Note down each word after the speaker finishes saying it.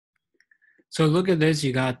So look at this,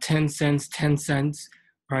 you got 10 cents, 10 cents,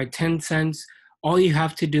 right? 10 cents. All you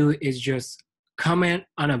have to do is just comment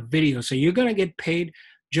on a video. So you're going to get paid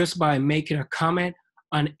just by making a comment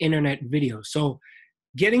on internet video. So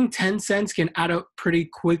getting 10 cents can add up pretty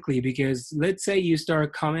quickly because let's say you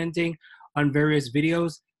start commenting on various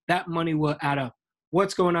videos, that money will add up.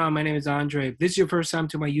 What's going on? My name is Andre. If this is your first time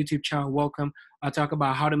to my YouTube channel, welcome. I'll talk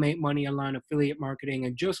about how to make money online, affiliate marketing,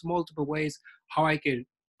 and just multiple ways how I could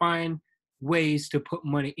find ways to put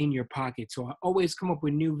money in your pocket. So I always come up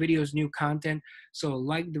with new videos, new content. So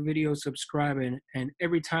like the video, subscribe, and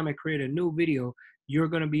every time I create a new video, you're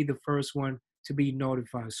going to be the first one to be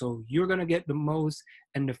notified. So you're going to get the most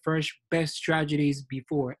and the fresh best strategies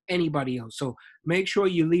before anybody else. So make sure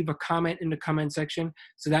you leave a comment in the comment section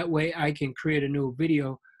so that way I can create a new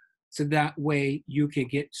video so that way you can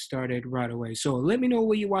get started right away. So let me know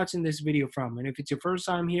where you're watching this video from. And if it's your first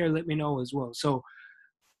time here, let me know as well. So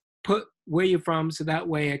put where you're from so that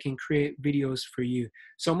way I can create videos for you.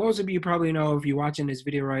 So most of you probably know if you're watching this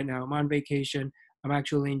video right now, I'm on vacation. I'm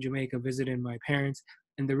actually in Jamaica visiting my parents.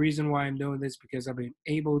 And the reason why I'm doing this because I've been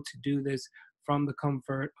able to do this from the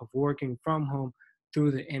comfort of working from home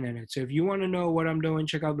through the internet. So if you want to know what I'm doing,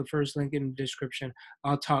 check out the first link in the description.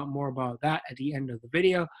 I'll talk more about that at the end of the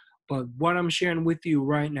video. But what I'm sharing with you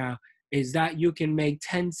right now is that you can make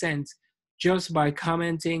 10 cents just by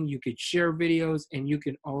commenting. You could share videos and you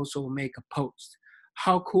can also make a post.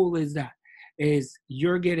 How cool is that? Is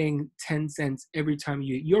you're getting 10 cents every time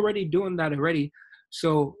you're already doing that already.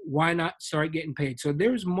 So why not start getting paid? So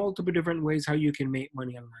there's multiple different ways how you can make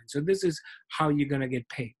money online. So this is how you're going to get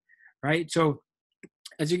paid, right? So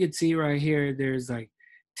as you can see right here, there's like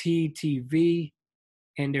TTV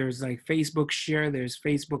and there's like Facebook share, there's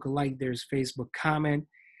Facebook like, there's Facebook comment.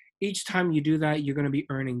 Each time you do that, you're going to be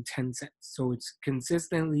earning 10 cents. So it's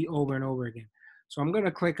consistently over and over again. So I'm going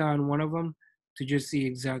to click on one of them to just see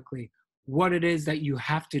exactly what it is that you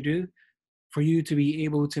have to do for you to be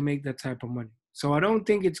able to make that type of money. So I don't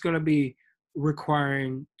think it's going to be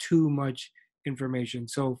requiring too much information.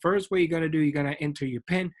 So first, what you're going to do, you're going to enter your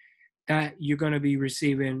PIN that you're going to be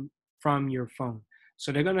receiving from your phone.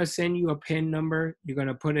 So they're going to send you a PIN number. You're going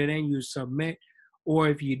to put it in, you submit. Or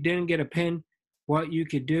if you didn't get a PIN, what you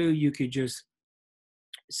could do, you could just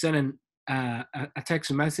send a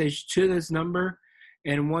text message to this number.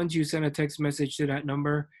 And once you send a text message to that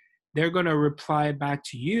number, they're going to reply back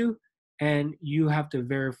to you and you have to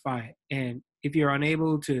verify it. And if you're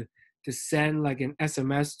unable to send like an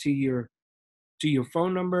SMS to your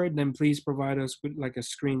phone number, then please provide us with like a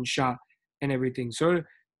screenshot and everything. So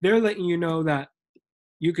they're letting you know that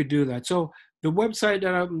you could do that. So the website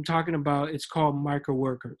that I'm talking about, it's called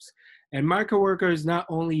MicroWorkers. And MicroWorkers not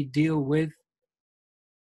only deal with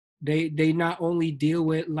they not only deal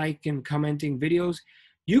with like and commenting videos,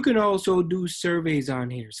 you can also do surveys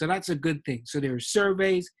on here. So that's a good thing. So there are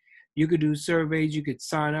surveys, you could do surveys, you could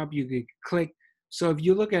sign up, you could click. So if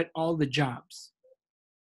you look at all the jobs,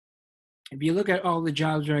 if you look at all the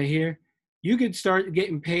jobs right here, you could start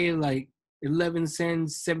getting paid like 11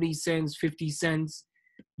 cents, 70 cents, 50 cents.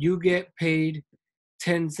 You get paid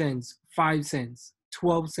 10 cents, 5 cents,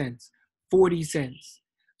 12 cents, 40 cents.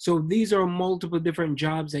 So these are multiple different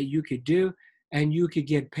jobs that you could do and you could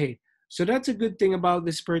get paid. So that's a good thing about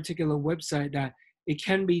this particular website, that it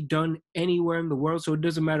can be done anywhere in the world. So it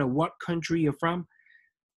doesn't matter what country you're from,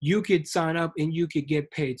 you could sign up and you could get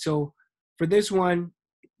paid. So for this one,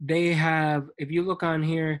 they have, if you look on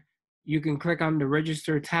here, you can click on the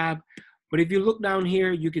register tab. But if you look down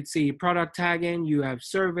here, you could see product tagging, you have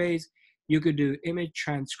surveys, you could do image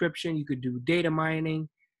transcription, you could do data mining,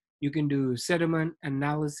 you can do sentiment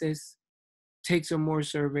analysis, take some more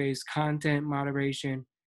surveys, content moderation,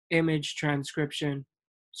 image transcription.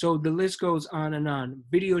 So the list goes on and on.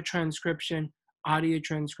 Video transcription, audio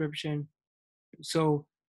transcription. So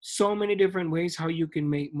many different ways how you can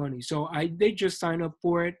make money. So I did just sign up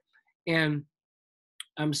for it and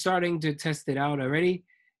I'm starting to test it out already.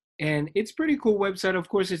 And it's pretty cool website. Of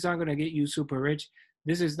course, it's not going to get you super rich.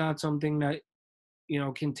 This is not something that,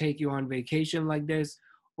 can take you on vacation like this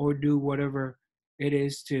or do whatever it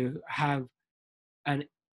is to have an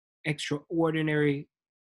extraordinary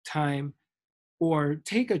time or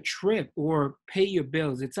take a trip or pay your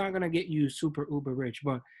bills. It's not going to get you super uber rich,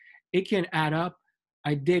 but it can add up.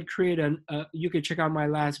 I did create you could check out my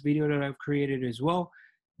last video that I've created as well.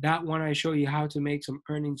 That one, I show you how to make some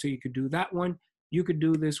earnings. So you could do that one. You could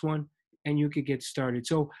do this one and you could get started.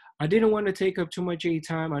 So I didn't want to take up too much of your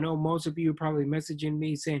time. I know most of you are probably messaging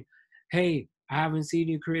me saying, hey, I haven't seen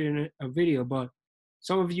you creating a video, but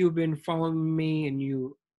some of you have been following me and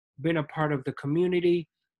you've been a part of the community.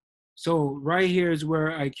 So right here is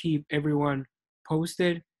where I keep everyone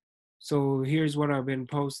posted. So here's what I've been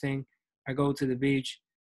posting. I go to the beach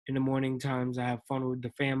in the morning times. I have fun with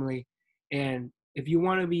the family. And if you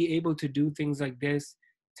want to be able to do things like this,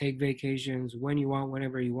 take vacations when you want,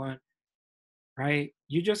 whenever you want, right?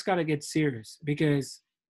 You just got to get serious because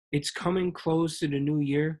it's coming close to the new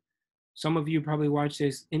year. Some of you probably watch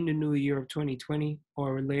this in the new year of 2020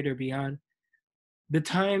 or later beyond. The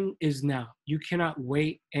time is now. You cannot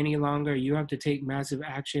wait any longer. You have to take massive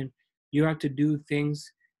action. You have to do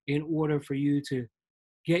things in order for you to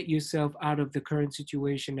get yourself out of the current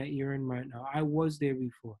situation that you're in right now. I was there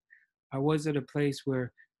before. I was at a place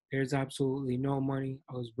where there's absolutely no money.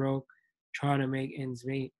 I was broke, trying to make ends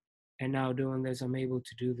meet. And now doing this, I'm able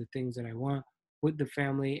to do the things that I want with the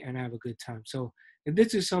family and have a good time. So if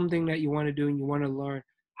this is something that you want to do and you want to learn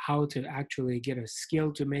how to actually get a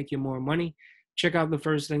skill to make you more money, check out the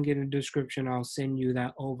first link in the description. I'll send you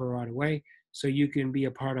that over right away so you can be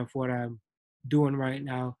a part of what I'm doing right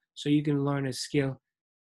now. So you can learn a skill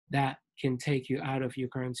that can take you out of your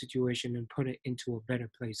current situation and put it into a better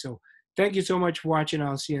place. So thank you so much for watching.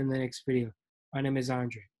 I'll see you in the next video. My name is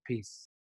Andre. Peace.